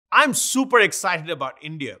I'm super excited about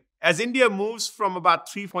India. As India moves from about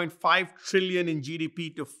 3.5 trillion in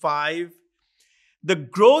GDP to 5, the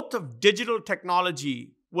growth of digital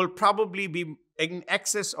technology will probably be in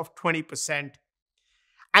excess of 20%.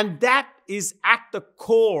 And that is at the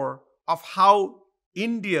core of how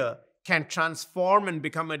India can transform and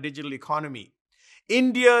become a digital economy.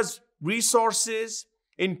 India's resources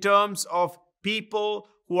in terms of people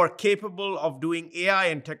who are capable of doing AI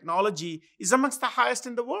and technology is amongst the highest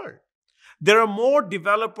in the world. There are more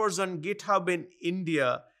developers on GitHub in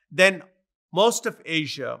India than most of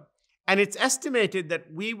Asia, and it's estimated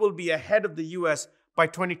that we will be ahead of the US by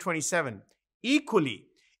 2027. Equally,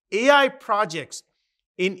 AI projects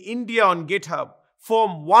in India on GitHub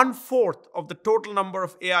form 1/4 of the total number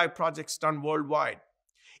of AI projects done worldwide.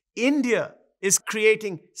 India is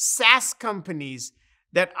creating SaaS companies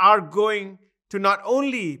that are going to not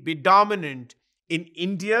only be dominant in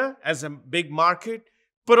India as a big market,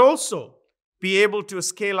 but also be able to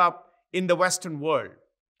scale up in the Western world.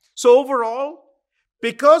 So overall,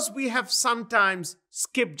 because we have sometimes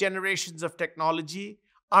skipped generations of technology,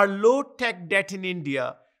 our low-tech debt in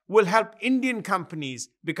India will help Indian companies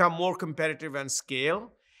become more competitive and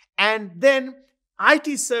scale. And then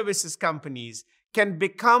IT services companies can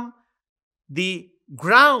become the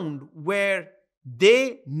ground where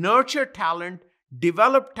they nurture talent,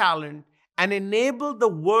 develop talent, and enable the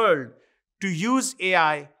world to use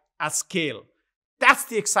AI at scale. That's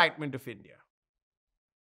the excitement of India.